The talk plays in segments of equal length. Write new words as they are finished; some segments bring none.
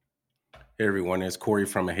Hey everyone, it's Corey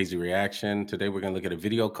from A Hazy Reaction. Today we're going to look at a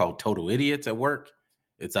video called Total Idiots at Work.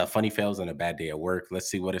 It's funny fails and a bad day at work. Let's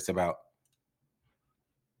see what it's about.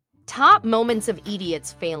 Top moments of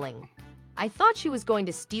idiots failing. I thought she was going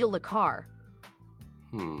to steal the car.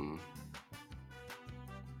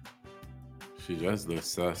 She does look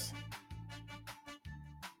sus.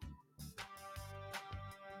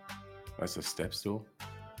 That's a step stool.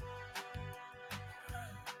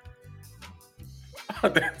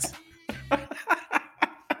 That's...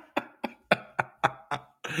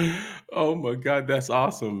 Oh my God, that's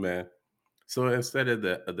awesome, man. So instead of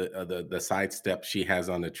the side step she has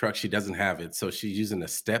on the truck, she doesn't have it. So she's using a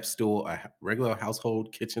step stool, a regular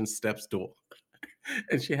household kitchen step stool.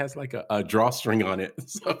 And she has like a drawstring on it.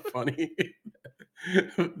 It's so funny.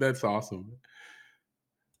 That's awesome.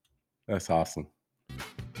 That's awesome.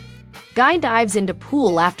 Guy dives into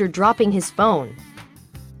pool after dropping his phone.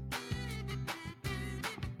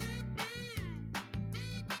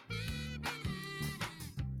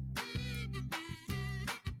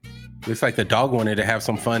 Looks like the dog wanted to have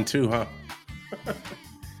some fun too, huh?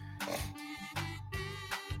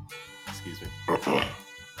 Excuse me.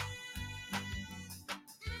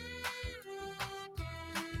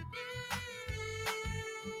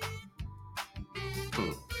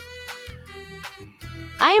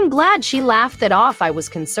 I am glad she laughed it off. I was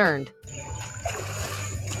concerned.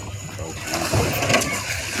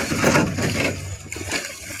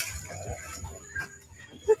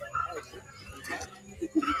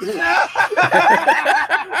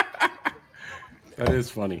 That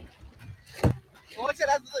is funny.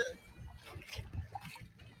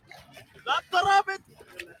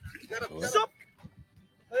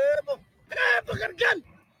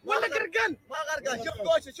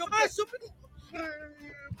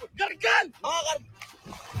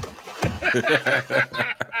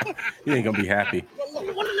 You ain't gonna be happy.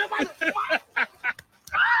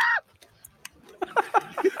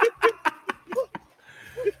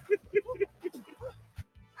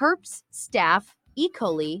 Herp's staff, E.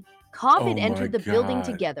 coli, COVID Oh entered my the building God.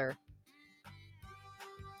 together.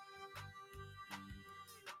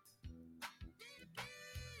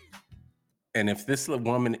 And if this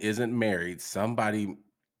woman isn't married, somebody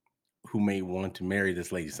who may want to marry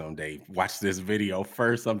this lady someday, watch this video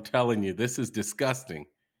first. I'm telling you, this is disgusting.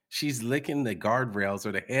 She's licking the guardrails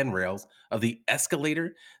or the handrails of the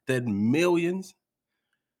escalator that millions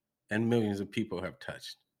and millions of people have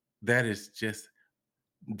touched. That is just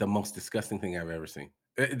the most disgusting thing I've ever seen.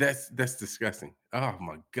 That's disgusting. Oh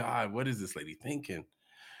my God, what is this lady thinking?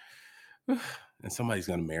 And somebody's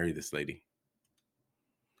gonna marry this lady.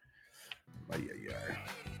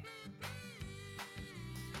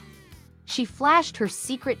 She flashed her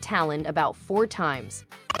secret talent about 4 times.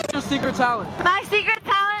 What's your secret talent? My secret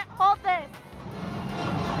talent? Hold this.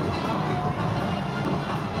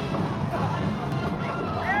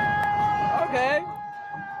 Okay.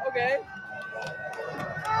 Okay.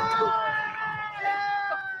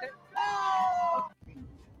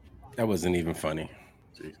 That wasn't even funny.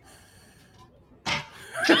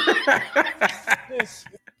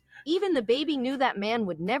 Even the baby knew that man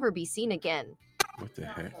would never be seen again. What the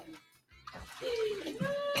heck?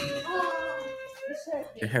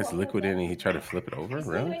 It has liquid in it. He tried to flip it over,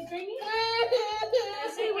 really?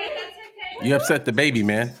 You upset the baby,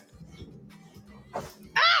 man.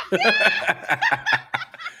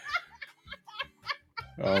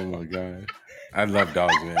 Oh my God. I love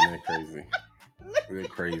dogs, man. They're crazy. They're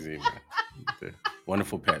crazy, man. They're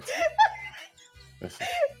wonderful pets.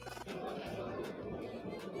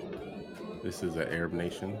 This is an Arab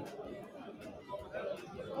nation.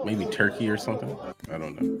 Maybe Turkey or something. I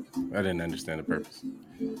don't know. I didn't understand the purpose.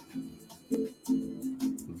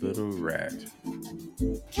 Little rat.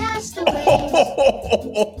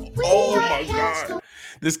 Oh my God.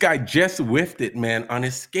 This guy just whiffed it, man, on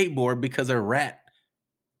his skateboard because a rat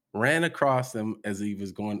ran across him as he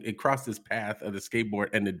was going. It crossed his path of the skateboard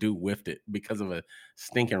and the dude whiffed it because of a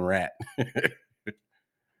stinking rat.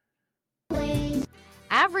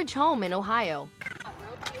 Average home in Ohio.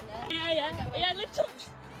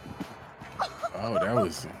 Oh, that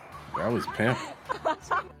was pimp.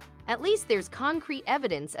 At least there's concrete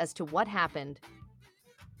evidence as to what happened.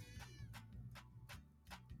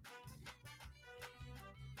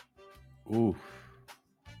 Ooh.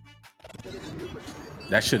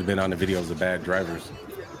 That should have been on the videos of bad drivers.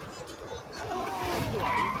 Oh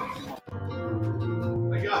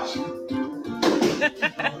my gosh.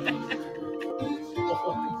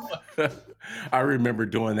 I remember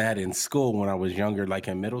doing that in school when I was younger, like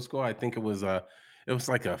in middle school. I think it was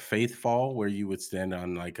like a faith fall where you would stand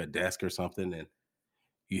on like a desk or something and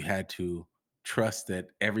you had to trust that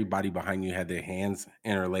everybody behind you had their hands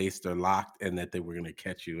interlaced or locked and that they were going to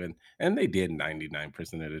catch you. And they did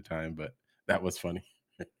 99% of the time, but that was funny.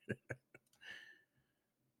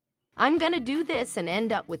 I'm gonna do this and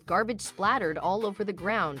end up with garbage splattered all over the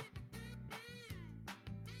ground.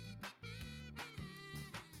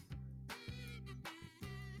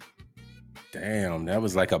 Damn, that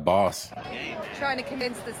was like a boss. Trying to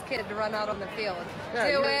convince this kid to run out on the field. Yeah,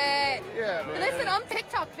 Do you- it. Yeah, man. Listen, I'm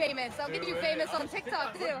TikTok famous. I'll get you famous on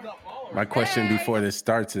TikTok too. My question Hey. before this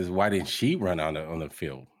starts is why didn't she run on the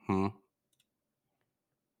field?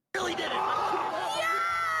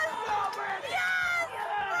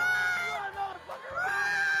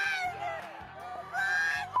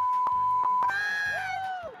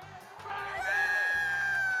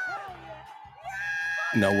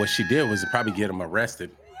 No, what she did was probably get him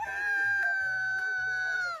arrested.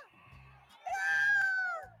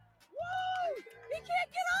 He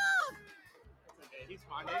can't get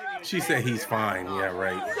off. She said he's fine. Yeah,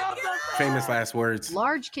 right. Famous last words.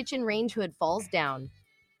 Large kitchen range hood falls down.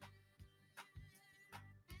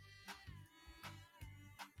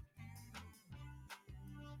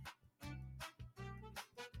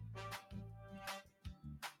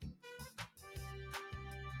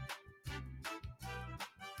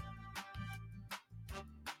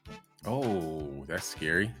 Oh, that's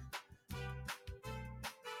scary.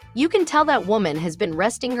 You can tell that woman has been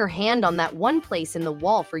resting her hand on that one place in the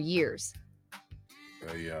wall for years.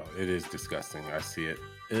 Yeah, it is disgusting. I see it.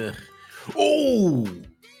 Ugh. Oh!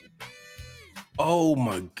 Oh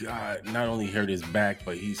my God. Not only hurt his back,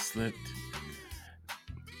 but he slipped.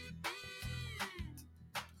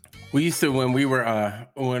 We used to, when we were,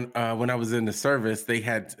 when I was in the service, they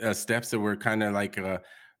had steps that were kind of like,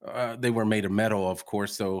 they were made of metal, of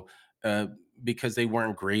course. So, because they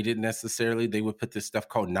weren't graded necessarily, they would put this stuff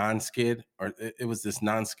called non-skid, or it was this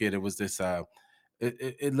non-skid. It was this,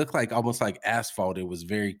 it looked like almost like asphalt. It was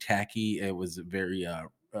very tacky. It was very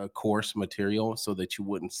coarse material so that you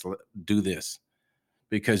wouldn't do this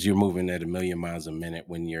because you're moving at 1,000,000 miles a minute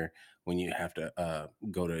when you have to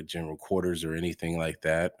go to general quarters or anything like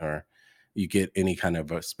that, or you get any kind of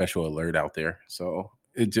a special alert out there. So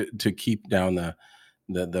to keep down the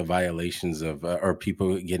violations of or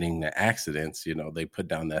people getting the accidents, they put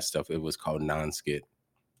down that stuff. It was called non-skid.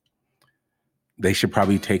 They should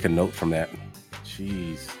probably take a note from that.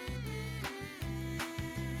 Jeez.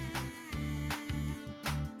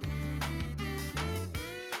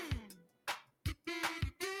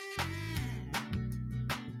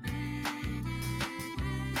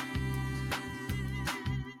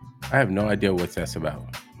 I have no idea what that's about.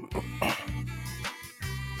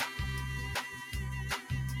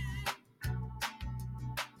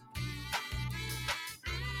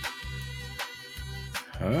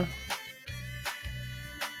 Huh?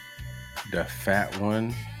 The fat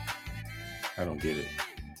one? I don't get it.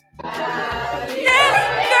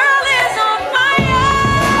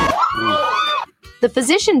 The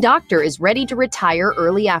physician doctor is ready to retire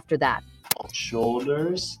early after that.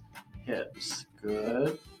 Shoulders, hips,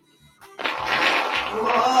 good.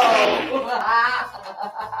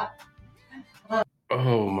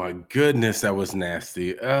 Oh my goodness, that was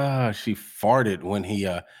nasty. She farted when he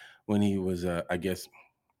was I guess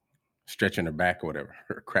stretching her back or whatever,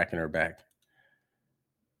 or cracking her back.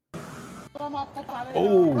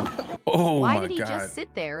 Oh Why my did he God. just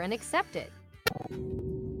sit there and accept it?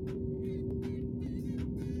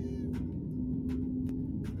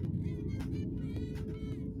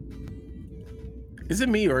 Is it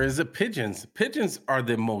me or is it pigeons? Pigeons are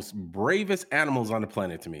the most bravest animals on the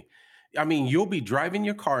planet to me. I mean, you'll be driving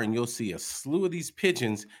your car and you'll see a slew of these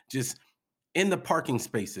pigeons just in the parking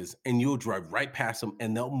spaces, and you'll drive right past them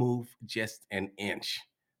and they'll move just an inch.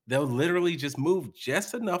 They'll literally just move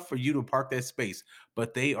just enough for you to park that space.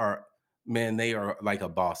 But they are like a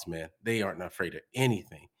boss, man. They aren't afraid of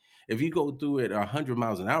anything. If you go through it 100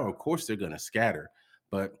 miles an hour, of course they're going to scatter.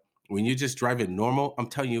 But when you just drive it normal, I'm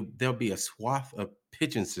telling you, there'll be a swath of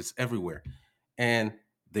pigeons just everywhere. And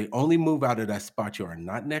they only move out of that spot you are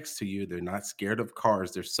not next to you. They're not scared of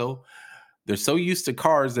cars. They're so used to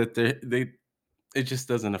cars that it just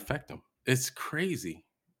doesn't affect them. It's crazy.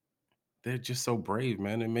 They're just so brave,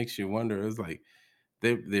 man. It makes you wonder. It's like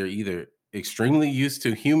they're either extremely used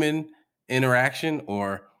to human interaction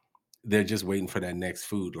or they're just waiting for that next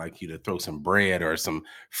food, like you to throw some bread or some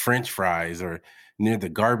French fries or near the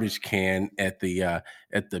garbage can at the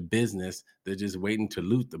business. They're just waiting to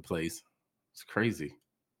loot the place. It's crazy.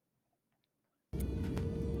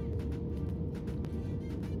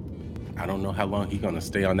 I don't know how long he's gonna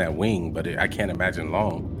stay on that wing, but I can't imagine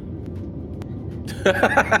long.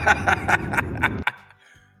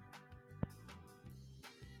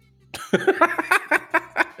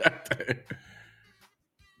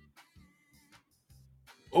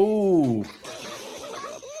 Oh.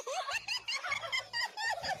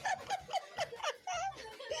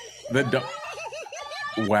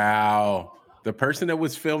 Wow. The person that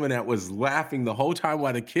was filming that was laughing the whole time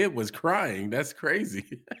while the kid was crying. That's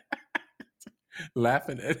crazy.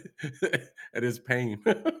 Laughing at his pain.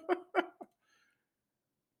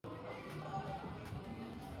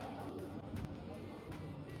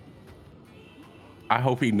 I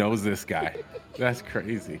hope he knows this guy. That's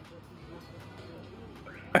crazy.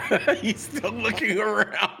 He's still looking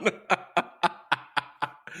around.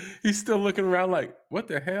 He's still looking around like, what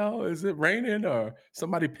the hell? Is it raining or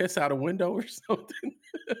somebody piss out a window or something?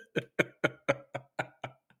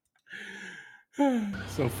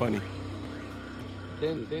 So funny.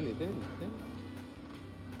 Danny.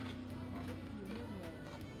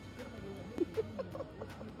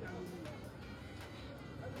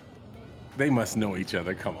 They must know each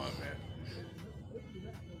other. Come on, man.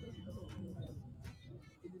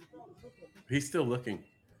 He's still looking.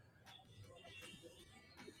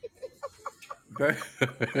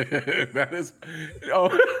 That is, oh,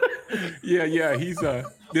 yeah. He's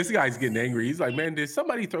this guy's getting angry. He's like, man, did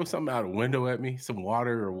somebody throw something out a window at me? Some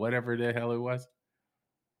water or whatever the hell it was.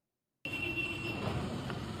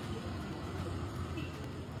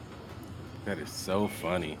 That is so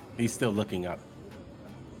funny. He's still looking up.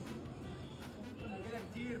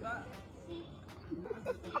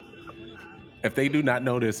 If they do not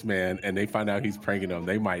know this man and they find out he's pranking them,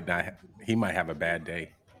 they might not. He might have a bad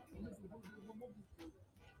day.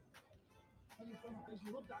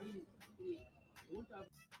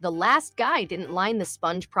 The last guy didn't line the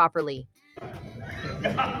sponge properly.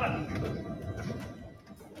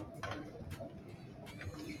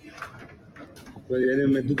 Jij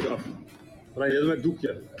met doekje af. Jij met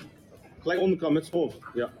doekje. Gelijk onderkant met schoof.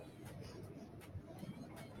 Ja.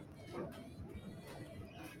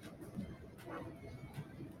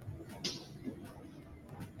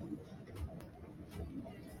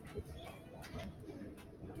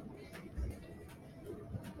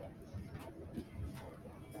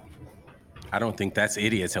 I don't think that's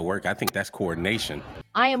idiots at work. I think that's coordination.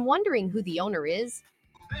 I am wondering who the owner is.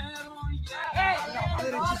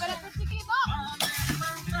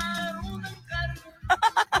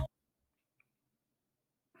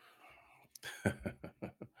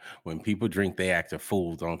 When people drink, they act a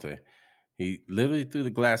fool, don't they? He literally threw the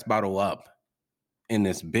glass bottle up in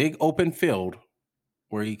this big open field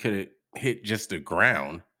where he could have hit just the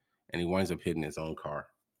ground, and he winds up hitting his own car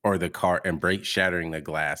or the car and shattering the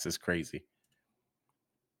glass. It's crazy.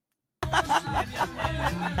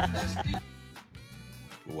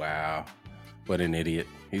 Wow. What an idiot.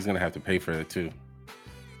 He's going to have to pay for it too.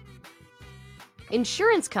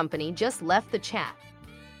 Insurance company just left the chat.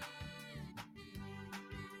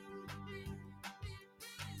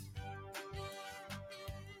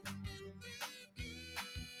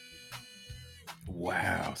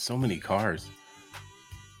 Wow, so many cars.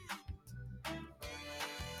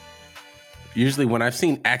 Usually when I've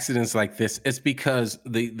seen accidents like this, it's because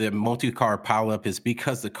the multi-car pileup is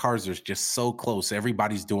because the cars are just so close.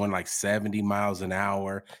 Everybody's doing like 70 miles an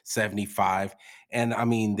hour, 75. And I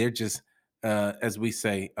mean, they're just, as we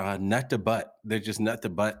say, nut to butt. They're just nut to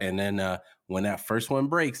butt. And then when that first one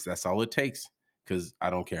breaks, that's all it takes. Because I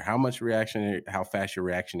don't care how fast your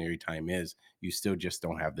reactionary time is, you still just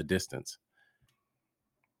don't have the distance.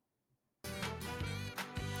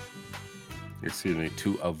 Excuse me,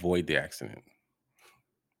 to avoid the accident.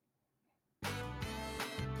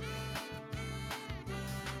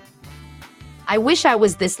 I wish I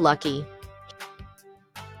was this lucky.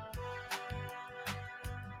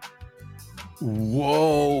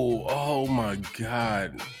 Whoa, oh my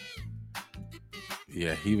God.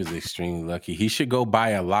 Yeah, he was extremely lucky. He should go buy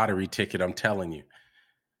a lottery ticket, I'm telling you.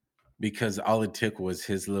 Because all it took was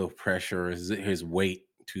his little pressure, his weight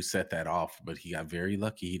to set that off, but he got very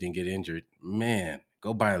lucky. He didn't get injured. Man,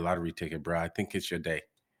 go buy a lottery ticket, bro. I think it's your day.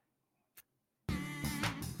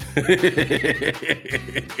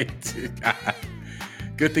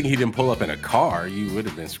 Good thing he didn't pull up in a car. You would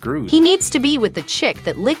have been screwed. He needs to be with the chick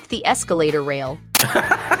that licked the escalator rail.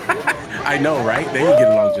 I know, right? They didn't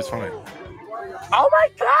get along just fine. Oh my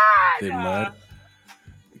God! The mud.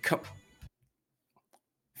 Come.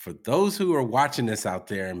 For those who are watching this out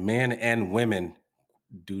there, men and women,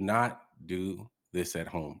 do not do this at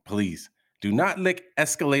home. Please do not lick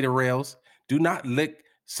escalator rails. Do not lick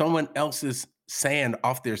someone else's sand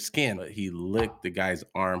off their skin. But he licked the guy's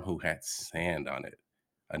arm who had sand on it.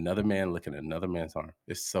 Another man licking another man's arm.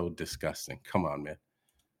 It's so disgusting. Come on, man.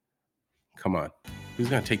 Come on. Who's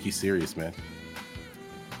going to take you serious, man?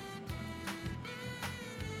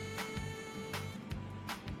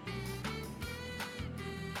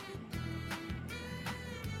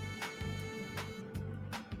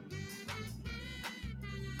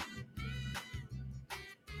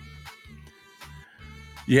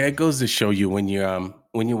 Yeah, it goes to show you when you're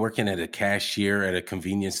working at a cashier at a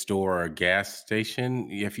convenience store or a gas station,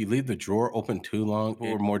 if you leave the drawer open too long,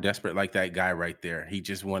 or more desperate like that guy right there. He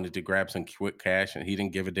just wanted to grab some quick cash and he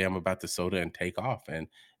didn't give a damn about the soda and take off.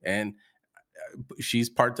 And she's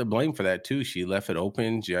part to blame for that too. She left it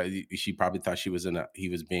open. She probably thought he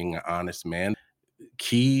was being an honest man.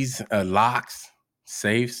 Keys, locks,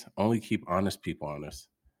 safes only keep honest people honest.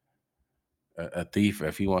 A thief,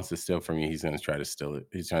 if he wants to steal from you, he's going to try to steal it.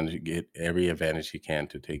 He's trying to get every advantage he can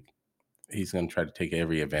to take. He's going to try to take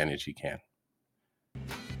every advantage he can.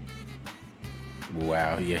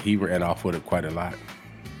 Wow, yeah, he ran off with it quite a lot.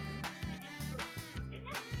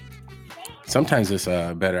 Sometimes it's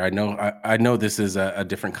better. I know this is a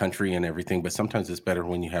different country and everything, but sometimes it's better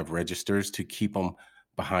when you have registers to keep them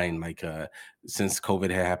behind. Like since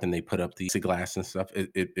COVID had happened, they put up the glass and stuff.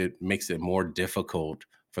 It makes it more difficult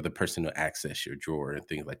for the person to access your drawer and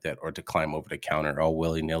things like that, or to climb over the counter all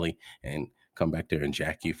willy nilly and come back there and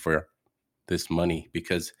jack you for this money.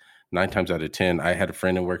 Because 9 times out of 10, I had a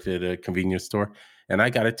friend that worked at a convenience store, and I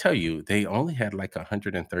got to tell you, they only had like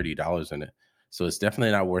 $130 in it. So it's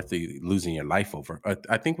definitely not worth losing your life over.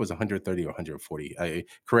 I think it was 130 or 140.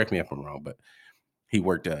 Correct me if I'm wrong, but he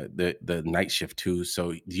worked the night shift too.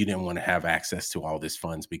 So you didn't want to have access to all this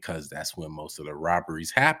funds, because that's when most of the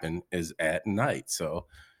robberies happen, is at night. So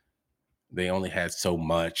they only had so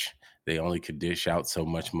much. They only could dish out so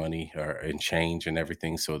much money and change and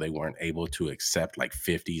everything. So they weren't able to accept like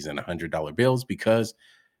 50s and $100 bills, because,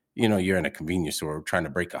 you're in a convenience store trying to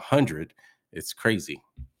break 100. It's crazy.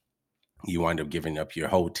 You wind up giving up your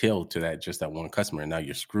whole till to that one customer, and now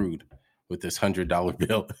you're screwed with this $100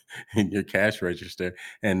 bill in your cash register,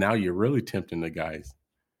 and now you're really tempting the guys.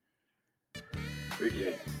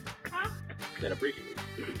 Appreciate it. Said appreciate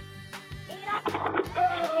it.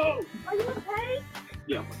 Oh! Are you okay?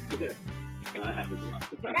 Yeah, good. That happens a lot.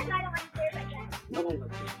 That's why I don't like stairs like that. No one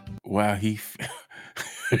likes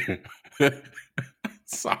it. Wow,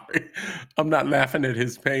 sorry, I'm not laughing at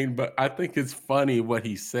his pain, but I think it's funny what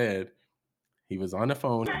he said. He was on the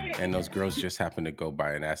phone, and those girls just happened to go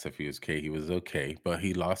by and asked if he was okay. He was okay, but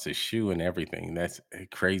he lost his shoe and everything. That's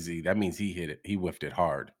crazy. That means he hit it. He whiffed it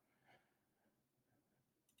hard.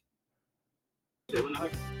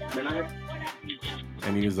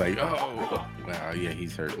 And he was like, oh, wow, yeah,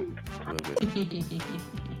 he's hurting a little bit.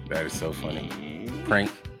 That is so funny. Prank.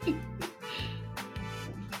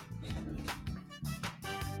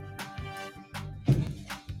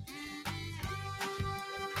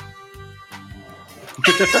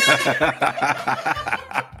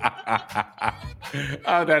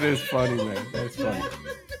 Oh, that is funny, man. That's funny.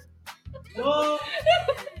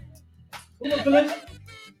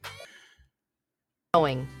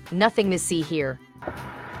 Going. Nothing to see here.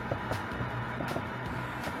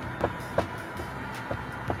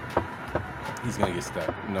 He's gonna get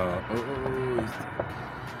stuck. No.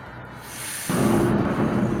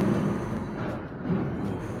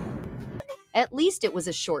 At least it was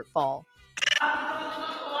a short fall.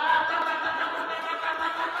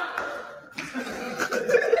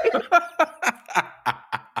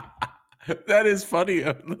 That is funny,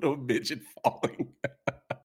 a little midget fall.